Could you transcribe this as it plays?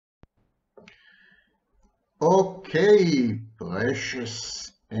Okay,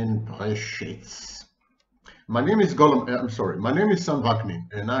 precious and precious. My name is Sam Vaknin,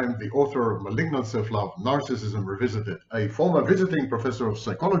 and I'm the author of Malignant Self-Love, Narcissism Revisited, a former visiting professor of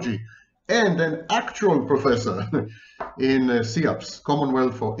psychology and an actual professor in CIAPS,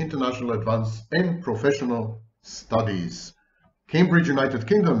 Commonwealth for International Advanced and Professional Studies, Cambridge, United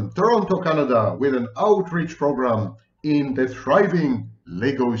Kingdom, Toronto, Canada, with an outreach program in the thriving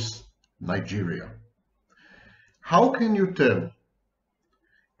Lagos, Nigeria. How can you tell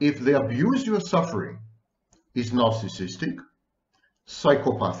if the abuse you are suffering is narcissistic,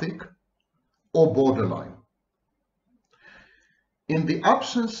 psychopathic, or borderline? In the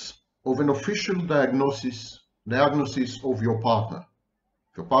absence of an official diagnosis of your partner,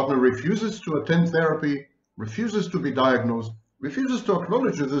 if your partner refuses to attend therapy, refuses to be diagnosed, refuses to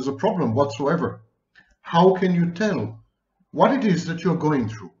acknowledge that there's a problem whatsoever, how can you tell what it is that you're going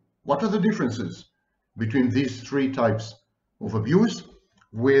through? What are the differences between these three types of abuse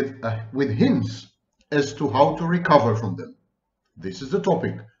with hints as to how to recover from them? This is the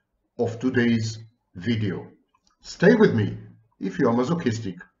topic of today's video. Stay with me if you are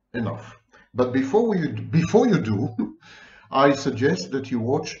masochistic enough. But before you do, I suggest that you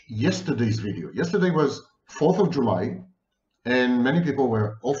watch yesterday's video. Yesterday was 4th of July, and many people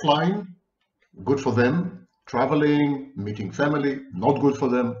were offline. Good for them. Traveling, meeting family, not good for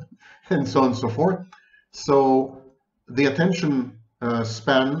them, and so on and so forth. So the attention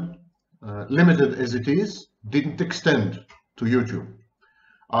span, limited as it is, didn't extend to YouTube.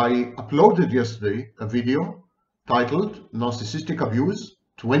 I uploaded yesterday a video titled Narcissistic Abuse,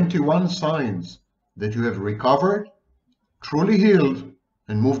 21 Signs that you have recovered, truly healed,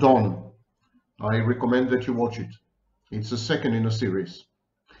 and moved on. I recommend that you watch it. It's the second in a series.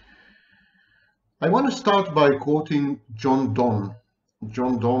 I want to start by quoting John Donne.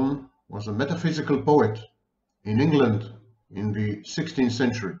 John Donne was a metaphysical poet in England in the 16th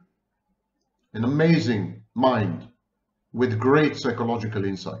century. An amazing mind with great psychological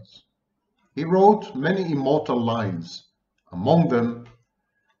insights. He wrote many immortal lines, among them,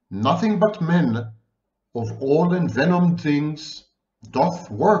 "Nothing but men of all envenomed things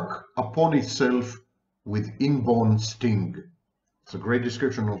doth work upon itself with inborn sting." It's a great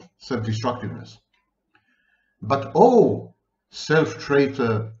description of self-destructiveness. "But oh,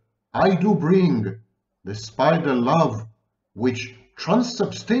 self-traitor, I do bring the spider love which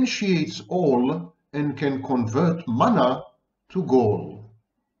transubstantiates all and can convert manna to gall.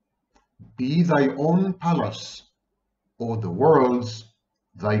 Be thy own palace, or the world's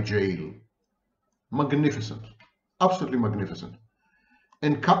thy jail." Magnificent, absolutely magnificent.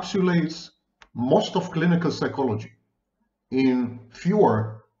 Encapsulates most of clinical psychology in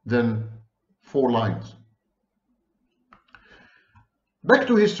fewer than 4 lines. Back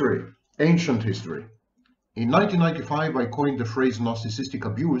to history, ancient history. In 1995, I coined the phrase narcissistic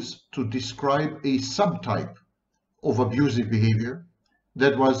abuse to describe a subtype of abusive behavior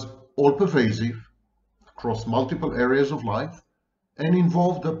that was all-pervasive across multiple areas of life and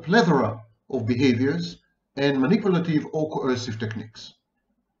involved a plethora of behaviors and manipulative or coercive techniques.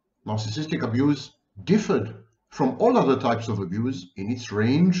 Narcissistic abuse differed from all other types of abuse in its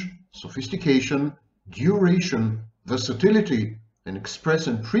range, sophistication, duration, versatility, and express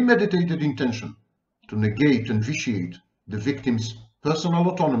and premeditated intention to negate and vitiate the victim's personal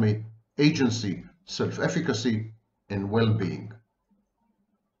autonomy, agency, self-efficacy, and well-being.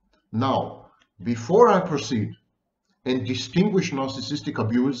 Now, before I proceed and distinguish narcissistic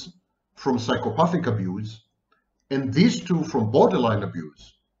abuse from psychopathic abuse, and these two from borderline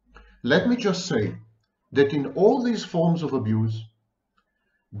abuse, let me just say that in all these forms of abuse,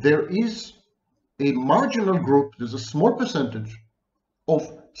 there is a marginal group, there's a small percentage of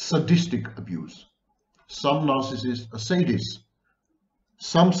sadistic abuse. Some narcissists are sadists,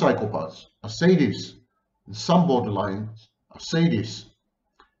 some psychopaths are sadists, and some borderlines are sadists.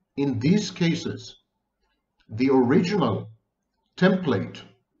 In these cases, the original template,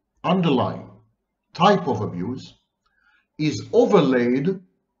 underlying type of abuse is overlaid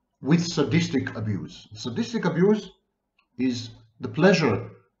with sadistic abuse. Sadistic abuse is the pleasure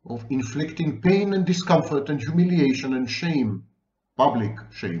of inflicting pain and discomfort and humiliation and shame, public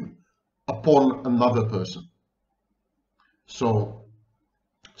shame, upon another person. So,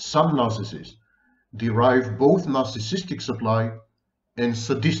 some narcissists derive both narcissistic supply and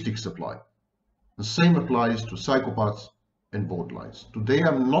sadistic supply. The same applies to psychopaths and borderlines. Today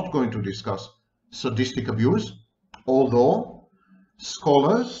I'm not going to discuss sadistic abuse, although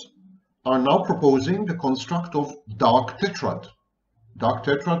scholars are now proposing the construct of dark tetrad. Dark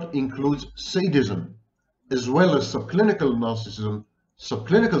tetrad includes sadism, as well as subclinical narcissism,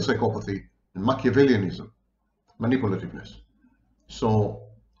 subclinical psychopathy, and Machiavellianism. manipulativeness. So,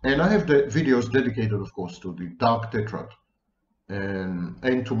 and I have the videos dedicated, of course, to the dark tetrad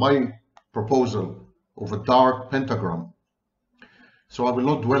and to my proposal of a dark pentagram. So I will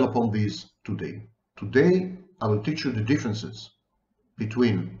not dwell upon these today. Today, I will teach you the differences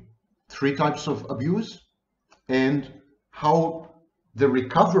between 3 types of abuse and how the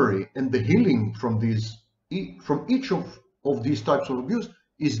recovery and the healing from each of these types of abuse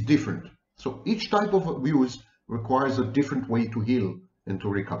is different. So each type of abuse requires a different way to heal and to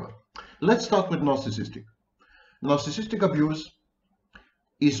recover. Let's start with narcissistic. Narcissistic abuse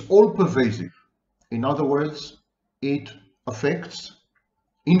is all-pervasive. In other words, it affects,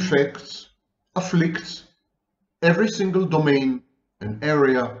 infects, afflicts every single domain and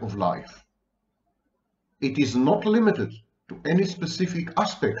area of life. It is not limited to any specific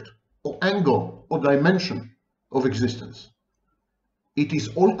aspect or angle or dimension of existence. It is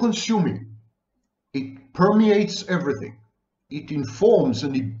all-consuming. It permeates everything. It informs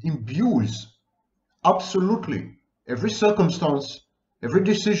and it imbues absolutely every circumstance, every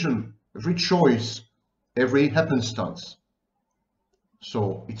decision, every choice, every happenstance.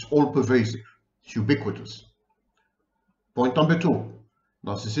 So it's all-pervasive, it's ubiquitous. Point number 2,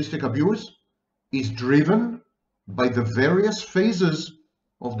 narcissistic abuse is driven by the various phases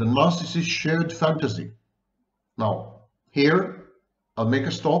of the narcissist's shared fantasy. Now, here I'll make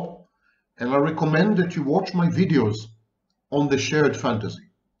a stop and I recommend that you watch my videos on the shared fantasy.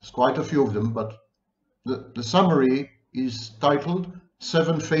 There's quite a few of them, but the summary is titled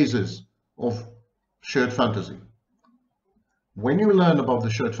 7 Phases of Shared Fantasy. When you learn about the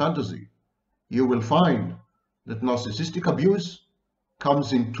shared fantasy, you will find that narcissistic abuse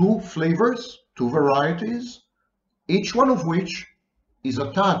comes in 2 flavors, 2 varieties, each one of which is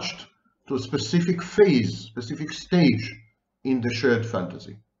attached to a specific phase, specific stage in the shared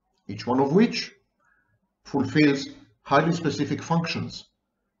fantasy, each one of which fulfills highly specific functions,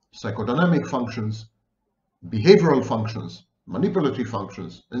 psychodynamic functions, behavioral functions, manipulative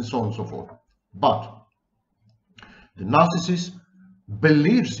functions, and so on and so forth. But the narcissist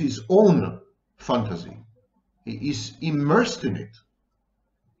believes his own fantasy. He is immersed in it.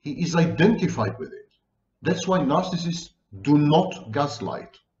 He is identified with it. That's why narcissists do not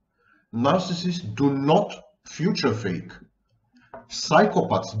gaslight. Narcissists do not future fake.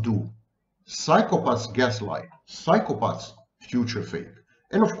 Psychopaths do. Psychopaths gaslight. Psychopaths future fake.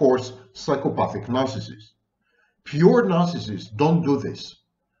 And of course, psychopathic narcissists. Pure narcissists don't do this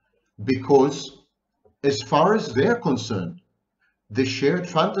because, as far as they're concerned, the shared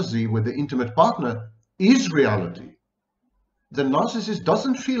fantasy with the intimate partner is reality. The narcissist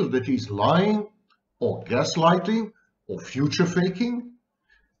doesn't feel that he's lying or gaslighting or future faking.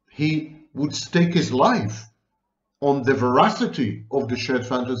 He would stake his life on the veracity of the shared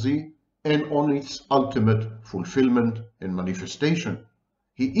fantasy and on its ultimate fulfillment and manifestation.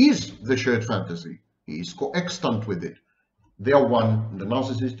 He is the shared fantasy. He is coextant with it. They are one, the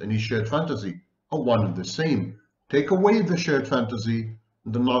narcissist and his shared fantasy are one and the same. Take away the shared fantasy,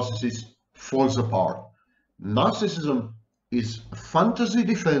 the narcissist falls apart. Narcissism is a fantasy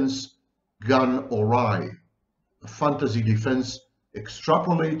defense gone awry. A fantasy defense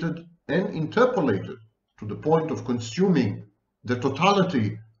extrapolated and interpolated to the point of consuming the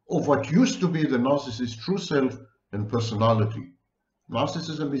totality of what used to be the narcissist's true self and personality.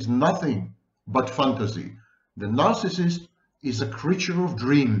 Narcissism is nothing but fantasy. The narcissist is a creature of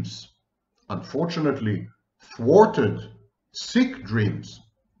dreams. Unfortunately, thwarted, sick dreams,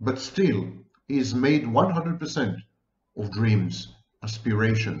 but still is made 100% of dreams,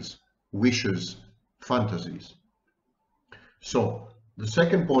 aspirations, wishes, fantasies. So, the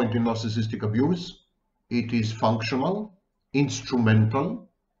second point in narcissistic abuse, it is functional, instrumental,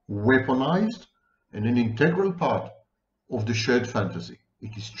 weaponized, and an integral part of the shared fantasy.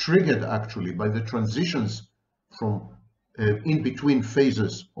 It is triggered actually by the transitions from in between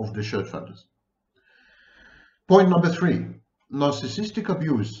phases of the shared fantasy. Point number 3, narcissistic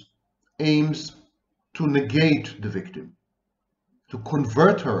abuse aims to negate the victim, to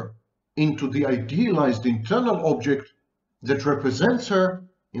convert her into the idealized internal object that represents her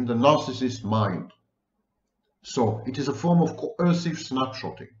in the narcissist's mind. So it is a form of coercive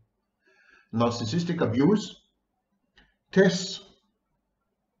snapshotting. Narcissistic abuse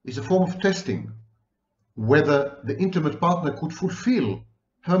is a form of testing whether the intimate partner could fulfill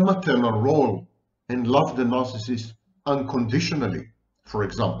her maternal role and love the narcissist unconditionally, for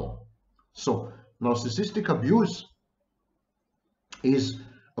example. So narcissistic abuse is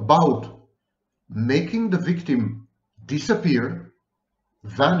about making the victim disappear,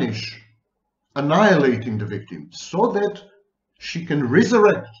 vanish, annihilating the victim so that she can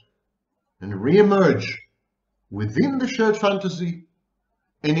resurrect and re-emerge within the shared fantasy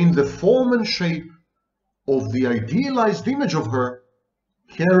and in the form and shape of the idealized image of her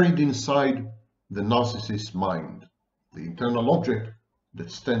carried inside the narcissist's mind, the internal object that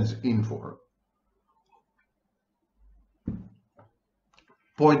stands in for her.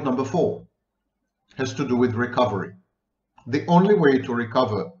 Point number 4 has to do with recovery. The only way to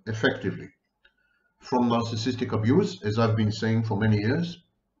recover effectively from narcissistic abuse, as I've been saying for many years,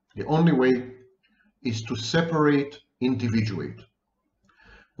 the only way is to separate, individuate.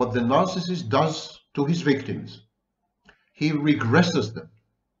 What the narcissist does to his victims, he regresses them.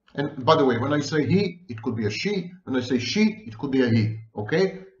 And by the way, when I say he, it could be a she. When I say she, it could be a he.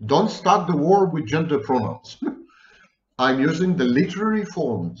 Okay? Don't start the war with gender pronouns. I'm using the literary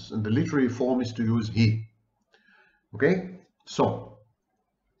forms, and the literary form is to use he. Okay? So,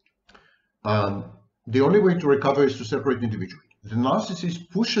 the only way to recover is to separate individually. The narcissist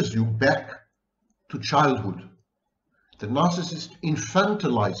pushes you back to childhood. The narcissist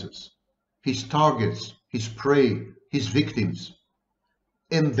infantilizes his targets, his prey, his victims,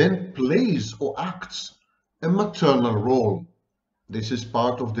 and then plays or acts a maternal role. This is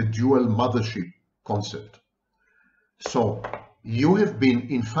part of the dual mothership concept. So, you have been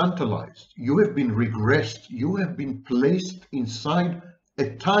infantilized, you have been regressed, you have been placed inside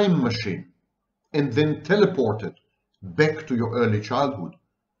a time machine and then teleported back to your early childhood.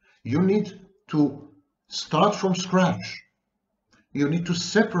 You need to start from scratch. You need to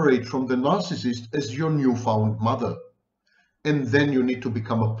separate from the narcissist as your newfound mother. And then you need to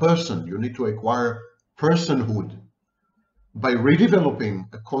become a person. You need to acquire personhood by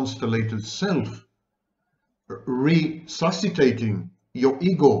redeveloping a constellated self, resuscitating your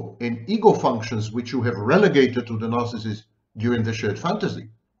ego and ego functions which you have relegated to the narcissist during the shared fantasy,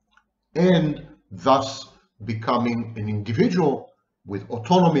 and thus becoming an individual with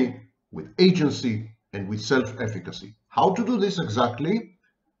autonomy, with agency, and with self-efficacy. How to do this exactly?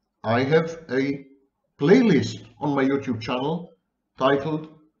 I have a playlist on my YouTube channel titled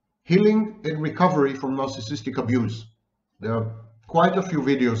Healing and Recovery from Narcissistic Abuse. There are quite a few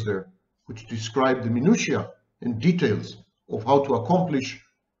videos there which describe the minutiae and details of how to accomplish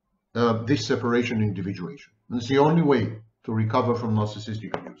this separation individuation. And it's the only way to recover from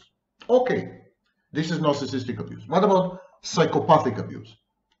narcissistic abuse. Okay, this is narcissistic abuse. What about psychopathic abuse?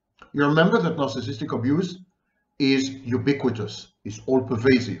 You remember that narcissistic abuse is ubiquitous, is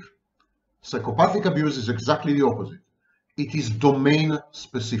all-pervasive. Psychopathic abuse is exactly the opposite. It is domain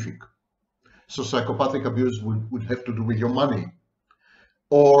specific. So psychopathic abuse would have to do with your money,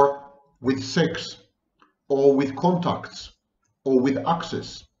 or with sex, or with contacts, or with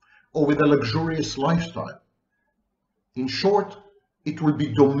access, or with a luxurious lifestyle. In short, it will be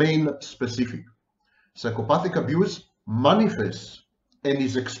domain specific. Psychopathic abuse manifests and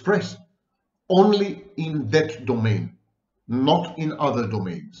is expressed only in that domain, not in other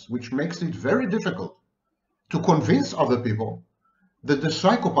domains, which makes it very difficult to convince other people that the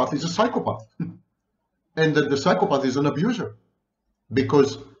psychopath is a psychopath and that the psychopath is an abuser,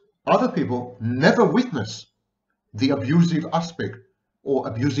 because other people never witness the abusive aspect or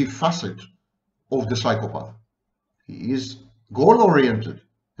abusive facet of the psychopath. He is goal-oriented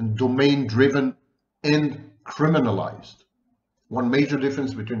and domain-driven and criminalized. One major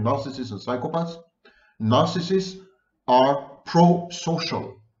difference between narcissists and psychopaths: narcissists are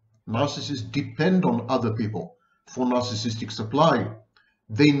pro-social. Narcissists depend on other people for narcissistic supply.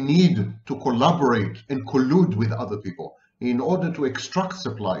 They need to collaborate and collude with other people in order to extract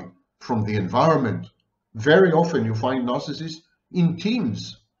supply from the environment. Very often you find narcissists in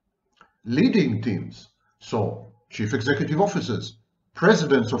teams, leading teams. So chief executive officers,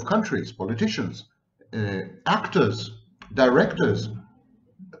 presidents of countries, politicians, actors, directors,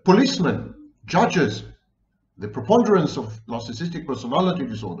 policemen, judges. The preponderance of narcissistic personality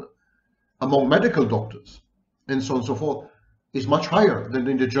disorder among medical doctors and so on and so forth is much higher than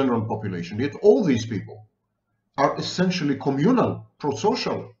in the general population. Yet all these people are essentially communal,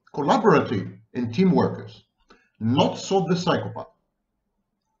 pro-social, collaborative, and team workers. Not so the psychopath.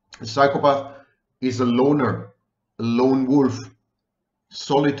 The psychopath is a loner, a lone wolf,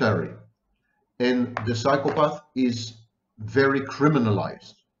 solitary, and the psychopath is very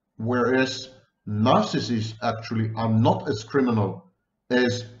criminalized, whereas narcissists actually are not as criminal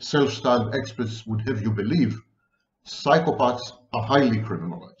as self-styled experts would have you believe. Psychopaths are highly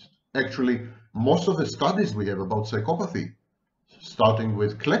criminalized. Actually, most of the studies we have about psychopathy, starting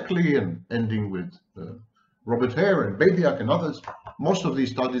with Cleckley and ending with Robert Hare and Babiak and others, most of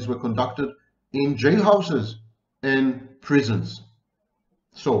these studies were conducted in jailhouses and prisons.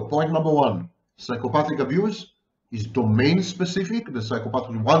 So, point number 1, psychopathic abuse is domain specific. The psychopath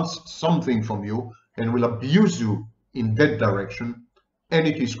wants something from you and will abuse you in that direction, and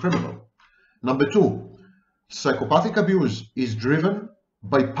it is criminal. Number two, psychopathic abuse is driven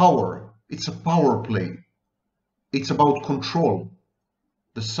by power. It's a power play. It's about control.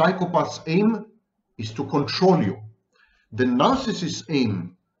 The psychopath's aim is to control you. The narcissist's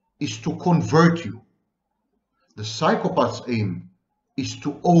aim is to convert you. The psychopath's aim is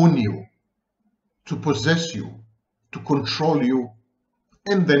to own you, to possess you, to control you,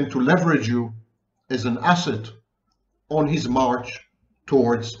 and then to leverage you as an asset on his march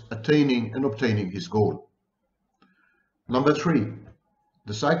towards attaining and obtaining his goal. Number three,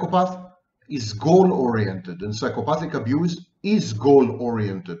 the psychopath is goal-oriented, and psychopathic abuse is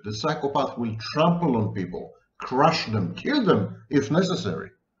goal-oriented. The psychopath will trample on people, crush them, kill them if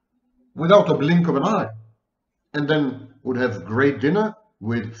necessary, without a blink of an eye, and then would have great dinner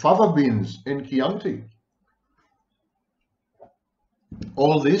with fava beans and Chianti.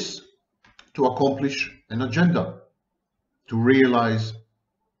 All this to accomplish an agenda, to realize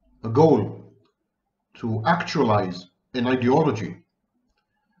a goal, to actualize an ideology.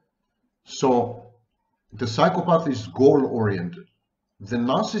 So the psychopath is goal-oriented. The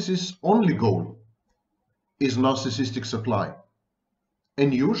narcissist's only goal is narcissistic supply.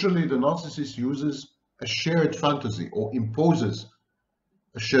 And usually the narcissist uses a shared fantasy or imposes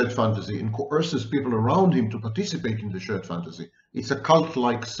a shared fantasy and coerces people around him to participate in the shared fantasy. It's a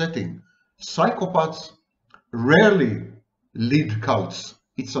cult-like setting. Psychopaths rarely lead cults.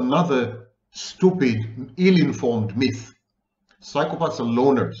 It's another stupid, ill-informed myth. Psychopaths are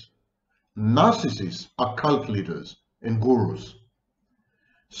loners. Narcissists are cult leaders and gurus.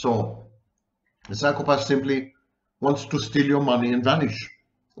 So the psychopath simply wants to steal your money and vanish,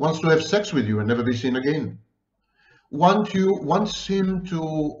 wants to have sex with you and never be seen again, wants you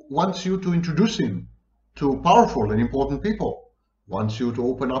to introduce him to powerful and important people, wants you to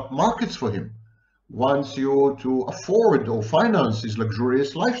open up markets for him, wants you to afford or finance his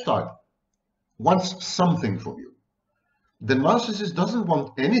luxurious lifestyle, wants something from you. The narcissist doesn't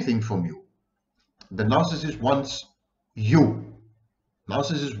want anything from you. The narcissist wants you.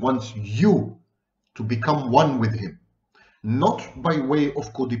 Narcissist wants you to become one with him, not by way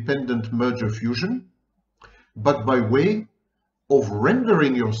of codependent merger fusion, but by way of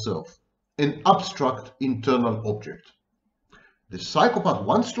rendering yourself an abstract internal object. The psychopath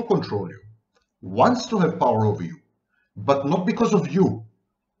wants to control you, wants to have power over you, but not because of you,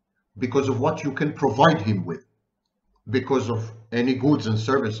 because of what you can provide him with, because of any goods and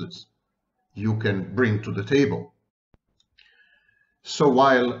services you can bring to the table. So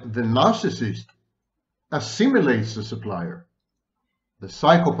while the narcissist assimilates the supplier, the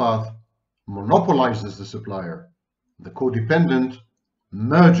psychopath monopolizes the supplier, the codependent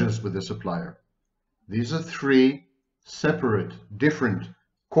merges with the supplier. These are three separate, different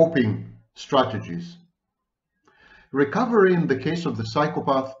coping strategies. Recovery in the case of the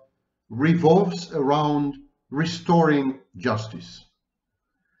psychopath revolves around restoring justice.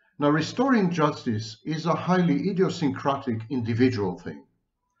 Now, restoring justice is a highly idiosyncratic individual thing.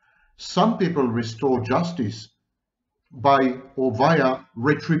 Some people restore justice by or via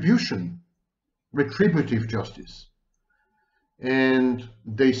retribution, retributive justice, and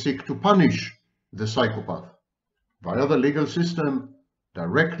they seek to punish the psychopath via the legal system,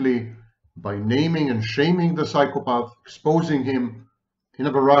 directly, by naming and shaming the psychopath, exposing him in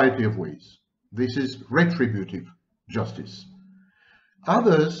a variety of ways. This is retributive justice.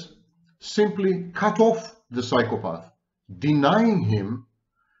 Others simply cut off the psychopath, denying him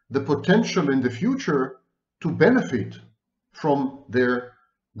the potential in the future to benefit from their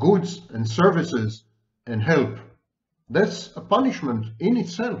goods and services and help. That's a punishment in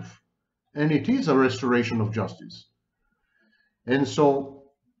itself, and it is a restoration of justice. And so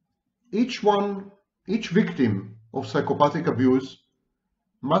each victim of psychopathic abuse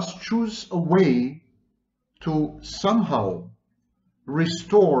must choose a way to somehow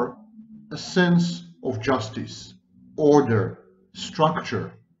restore a sense of justice, order,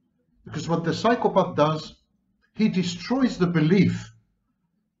 structure. Because what the psychopath does, he destroys the belief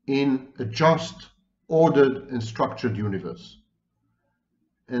in a just, ordered, and structured universe.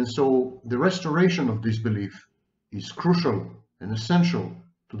 And so the restoration of this belief is crucial and essential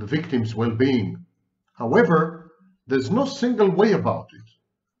to the victim's well-being. However, there's no single way about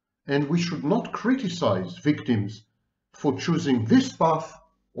it, and we should not criticize victims for choosing this path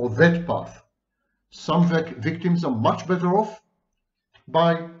or that path. Some victims are much better off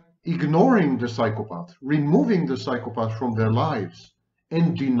by ignoring the psychopath, removing the psychopath from their lives,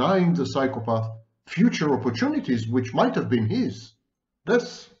 and denying the psychopath future opportunities which might have been his.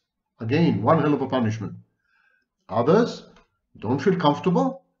 That's, again, one hell of a punishment. Others don't feel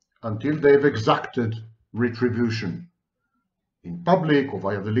comfortable, until they've exacted retribution in public or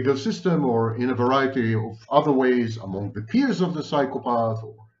via the legal system or in a variety of other ways among the peers of the psychopath,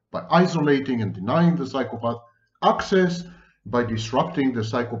 or by isolating and denying the psychopath access, by disrupting the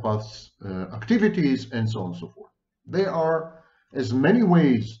psychopath's activities, and so on and so forth. There are as many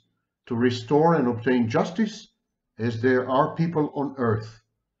ways to restore and obtain justice as there are people on earth.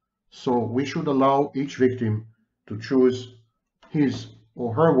 So we should allow each victim to choose his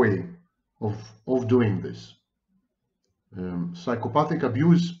or her way of doing this. Psychopathic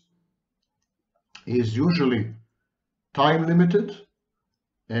abuse is usually time limited,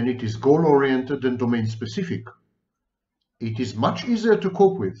 and it is goal oriented and domain specific. It is much easier to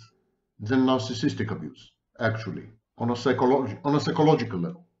cope with than narcissistic abuse, actually, on a psychological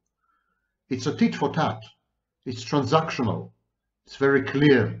level. It's a tit for tat. It's transactional. It's very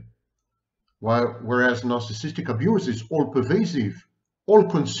clear. Whereas narcissistic abuse is all-pervasive,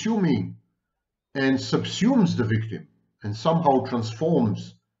 all-consuming, and subsumes the victim and somehow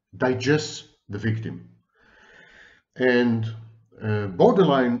transforms, digests the victim. And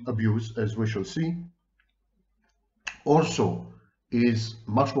borderline abuse, as we shall see, also is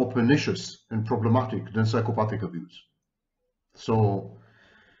much more pernicious and problematic than psychopathic abuse. So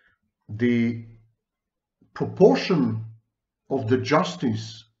the proportion of the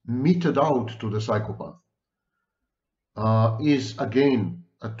justice meted out to the psychopath is again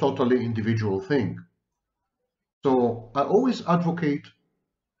a totally individual thing. So I always advocate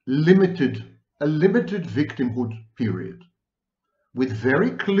a limited victimhood period with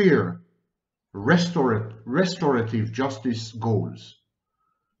very clear restorative justice goals.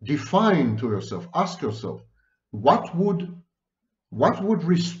 Define to yourself, ask yourself, what would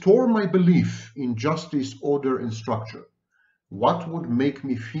restore my belief in justice, order, and structure? What would make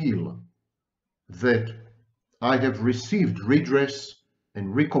me feel that I have received redress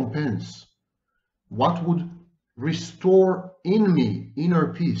and recompense? What would restore in me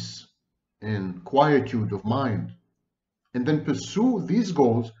inner peace and quietude of mind? And then pursue these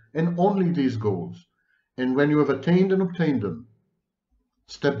goals and only these goals. And when you have attained and obtained them,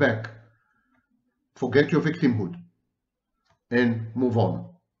 step back, forget your victimhood, and move on.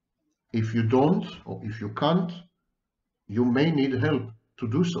 If you don't, or if you can't, you may need help to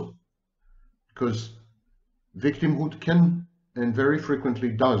do so, because victimhood can and very frequently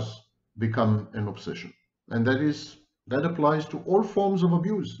does become an obsession. And that applies to all forms of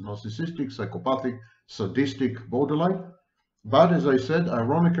abuse: narcissistic, psychopathic, sadistic, borderline. But as I said,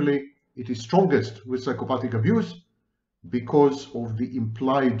 ironically, it is strongest with psychopathic abuse because of the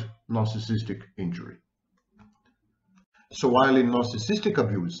implied narcissistic injury. So while in narcissistic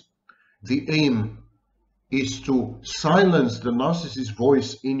abuse, the aim is to silence the narcissist's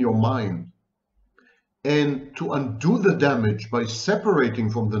voice in your mind and to undo the damage by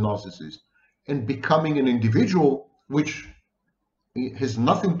separating from the narcissist and becoming an individual which has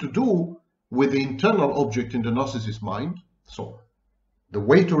nothing to do with the internal object in the narcissist's mind. So the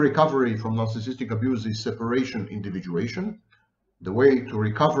way to recovery from narcissistic abuse is separation-individuation. The way to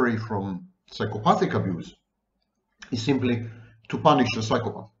recovery from psychopathic abuse is simply to punish the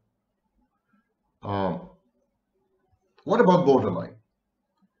psychopath. What about borderline?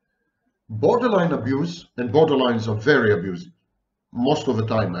 Borderline abuse, and borderlines are very abusive. Most of the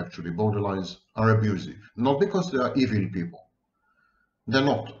time, actually, borderlines are abusive. Not because they are evil people. They're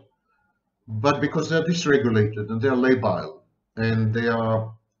not. But because they're dysregulated and they're labile and they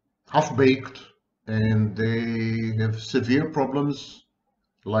are half-baked and they have severe problems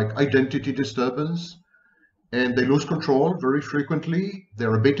like identity disturbance, and they lose control very frequently.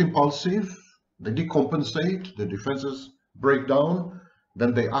 They're a bit impulsive. They decompensate, the defenses break down,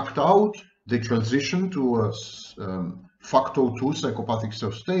 then they act out, they transition to a factor 2 psychopathic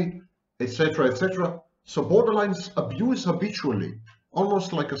self-state, etc., etc. So borderlines abuse habitually,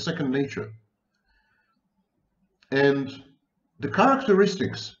 almost like a second nature. And the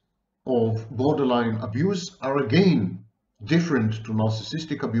characteristics of borderline abuse are again different to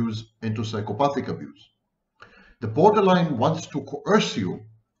narcissistic abuse and to psychopathic abuse. The borderline wants to coerce you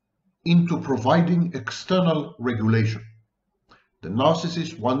into providing external regulation. The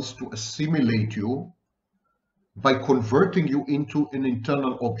narcissist wants to assimilate you by converting you into an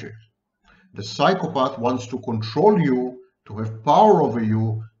internal object. The psychopath wants to control you, to have power over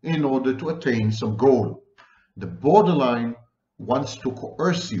you in order to attain some goal. The borderline wants to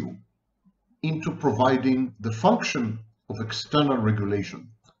coerce you into providing the function of external regulation,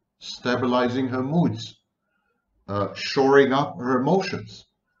 stabilizing her moods, shoring up her emotions,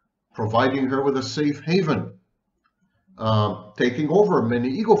 providing her with a safe haven, taking over many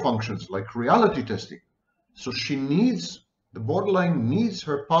ego functions like reality testing. So she needs The borderline needs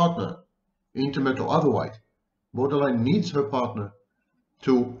her partner, intimate or otherwise. Borderline needs her partner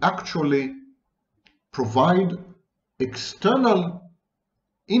to actually provide external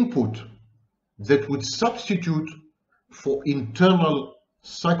input that would substitute for internal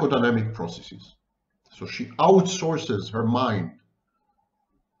psychodynamic processes. So she outsources her mind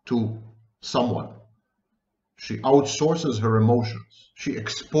to someone. She outsources her emotions. She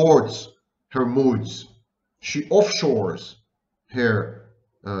exports her moods. She offshores her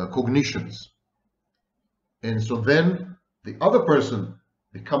cognitions. And so then the other person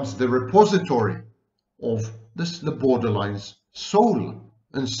becomes the repository of the borderline's soul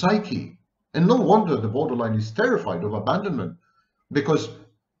and psyche. And no wonder the borderline is terrified of abandonment, because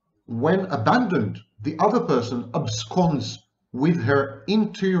when abandoned, the other person absconds with her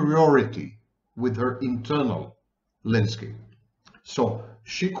interiority, with her internal landscape. So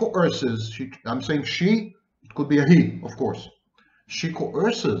she coerces, I'm saying she, it could be a he, of course. She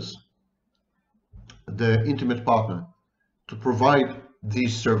coerces the intimate partner to provide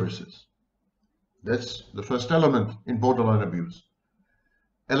these services. That's the first element in borderline abuse.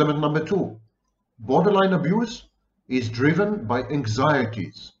 Element number 2, borderline abuse is driven by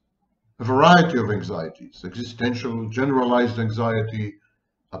anxieties, a variety of anxieties: existential, generalized anxiety,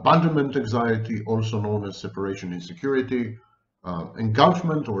 abandonment anxiety, also known as separation insecurity,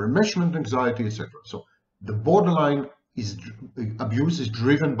 engulfment or enmeshment anxiety, etc. So the borderline abuse is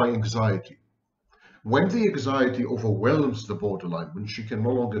driven by anxiety. When the anxiety overwhelms the borderline, when she can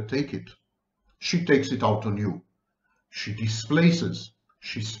no longer take it, she takes it out on you. She displaces,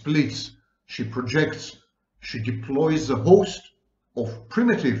 she splits, she projects, she deploys a host of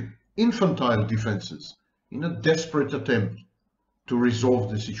primitive, infantile defenses in a desperate attempt to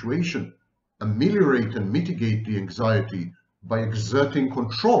resolve the situation, ameliorate and mitigate the anxiety by exerting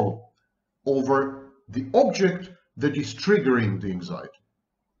control over the object that is triggering the anxiety,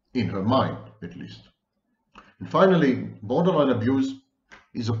 in her mind at least. And finally, borderline abuse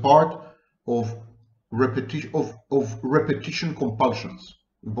is a part of repetition compulsions.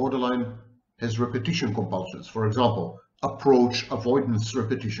 Borderline has repetition compulsions. For example, approach avoidance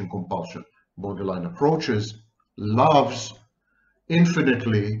repetition compulsion. Borderline approaches, loves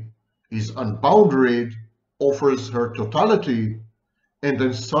infinitely, is unboundaried, offers her totality, and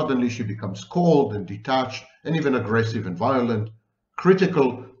then suddenly she becomes cold and detached and even aggressive and violent,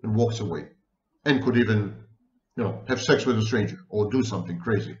 critical, and walks away, and could even, have sex with a stranger or do something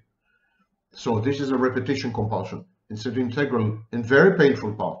crazy. So this is a repetition compulsion. It's an integral and very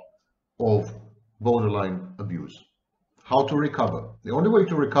painful part of borderline abuse. How to recover? The only way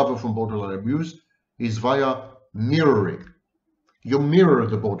to recover from borderline abuse is via mirroring. You mirror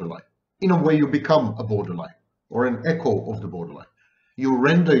the borderline. In a way, you become a borderline or an echo of the borderline. You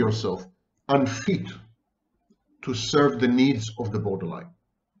render yourself unfit to serve the needs of the borderline.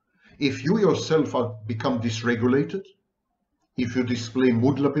 If you yourself become dysregulated, if you display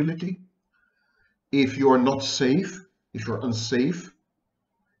mood lability, if you are not safe, if you're unsafe,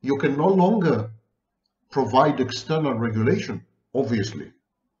 you can no longer provide external regulation, obviously.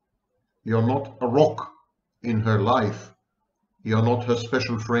 You're not a rock in her life. You're not her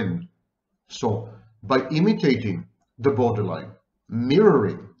special friend. So by imitating the borderline,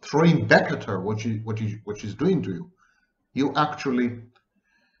 mirroring, throwing back at her what she's doing to you, you actually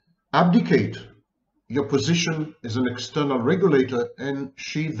abdicate your position as an external regulator, and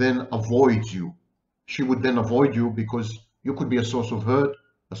she then avoids you. She would then avoid you because you could be a source of hurt,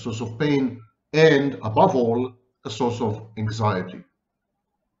 a source of pain, and above all, a source of anxiety.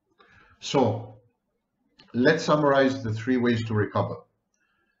 So let's summarize the 3 ways to recover.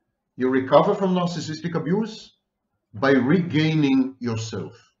 You recover from narcissistic abuse by regaining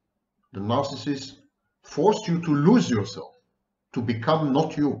yourself. The narcissist forced you to lose yourself, to become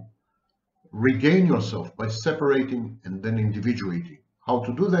not you. Regain yourself by separating and then individuating. How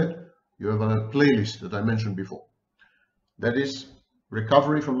to do that? You have a playlist that I mentioned before. That is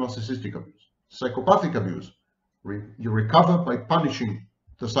recovery from narcissistic abuse. Psychopathic abuse, you recover by punishing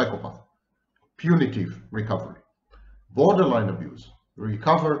the psychopath. Punitive recovery. Borderline abuse, you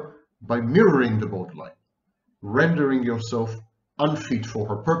recover by mirroring the borderline, rendering yourself unfit for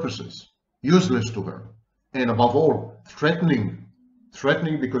her purposes, useless to her, and above all, threatening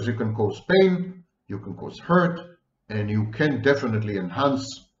because you can cause pain, you can cause hurt, and you can definitely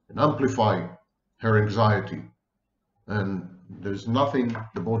enhance and amplify her anxiety. And there's nothing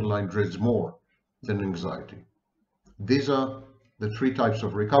the borderline dreads more than anxiety. These are the 3 types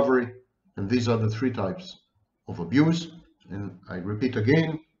of recovery, and these are the 3 types of abuse. And I repeat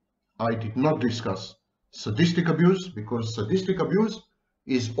again, I did not discuss sadistic abuse because sadistic abuse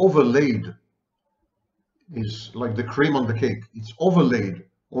is overlaid is like the cream on the cake. It's overlaid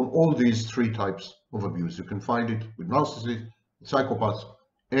on all these three types of abuse. You can find it with narcissists, psychopaths,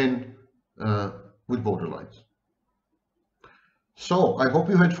 and with borderlines. So I hope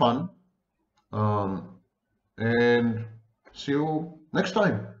you had fun, and see you next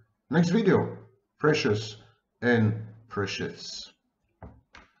time, next video. Precious and precious.